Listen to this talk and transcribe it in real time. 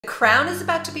The crown is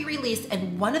about to be released,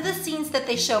 and one of the scenes that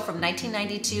they show from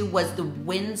 1992 was the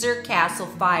Windsor Castle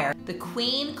fire. The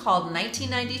Queen called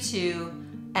 1992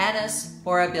 Annus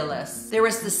Horribilis. There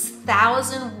was this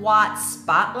 1,000-watt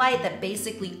spotlight that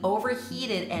basically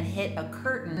overheated and hit a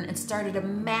curtain and started a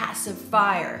massive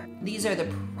fire. These are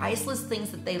the priceless things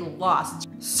that they lost.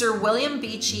 Sir William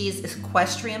Beechey's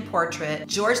equestrian portrait,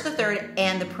 George III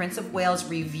and the Prince of Wales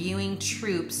reviewing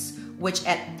troops, which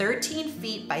at 13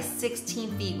 feet by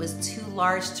 16 feet was too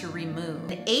large to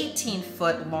remove. An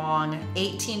 18-foot long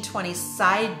 1820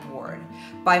 sideboard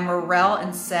by Morel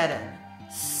and Seddon.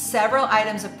 Several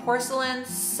items of porcelain,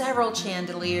 several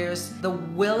chandeliers, the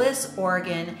Willis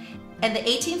organ, and the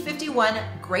 1851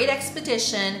 Great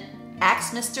Expedition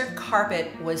Axminster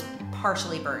carpet was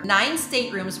partially burned. 9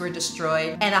 staterooms were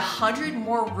destroyed and 100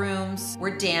 more rooms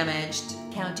were damaged,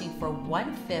 accounting for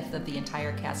 1/5 of the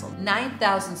entire castle.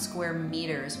 9,000 square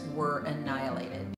meters were annihilated.